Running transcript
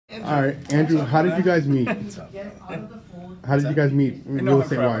All right, Andrew, how did you guys meet? How did you guys meet real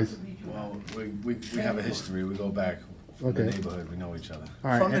estate wise? Well, we have a history. We go back. In the neighborhood, we know each other.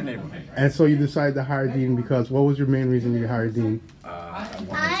 All right, From the neighborhood. And so you decided to hire Dean because what was your main reason you hired Dean? I'm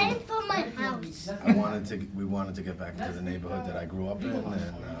from my house. We wanted to get back into the neighborhood that I grew up in,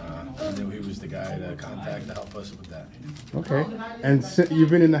 and I knew he was the guy to contact to help us with that. Okay. And you've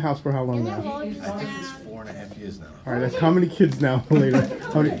been in the house for how long now? I think it's 4.5 years now. All right. That's how many kids now later?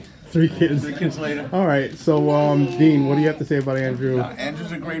 How many? 3 kids. 3 kids later. All right. So, Dean, what do you have to say about Andrew?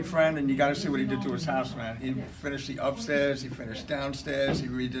 Andrew's a great friend, and you got to see what he did to his house, man. He finished the upstairs, he finished downstairs, he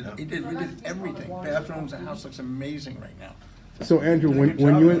redid everything. Bathrooms, the house looks amazing right now. So, Andrew,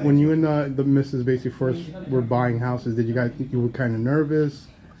 when you and the missus basically first were buying houses, you were kind of nervous?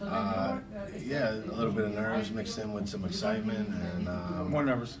 Yeah, a little bit of nerves mixed in with some excitement, and More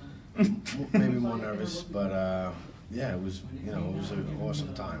nervous. maybe more nervous, but. Yeah, it was an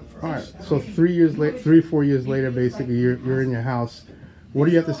awesome time for us. All right, so 4 years later, basically, you're in your house. What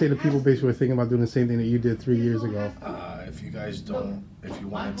do you have to say to people basically who are thinking about doing the same thing that you did 3 years ago? If you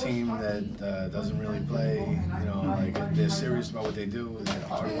want a team that doesn't really play, like they're serious about what they do, they're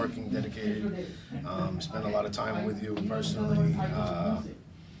hardworking, dedicated, spend a lot of time with you personally,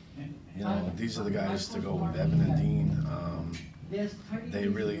 these are the guys to go with, Evan and Dean. They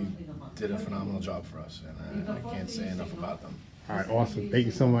really did a phenomenal job for us, and I can't say enough about them. All right, awesome. Thank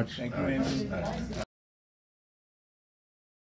you so much. Thank you, Amy.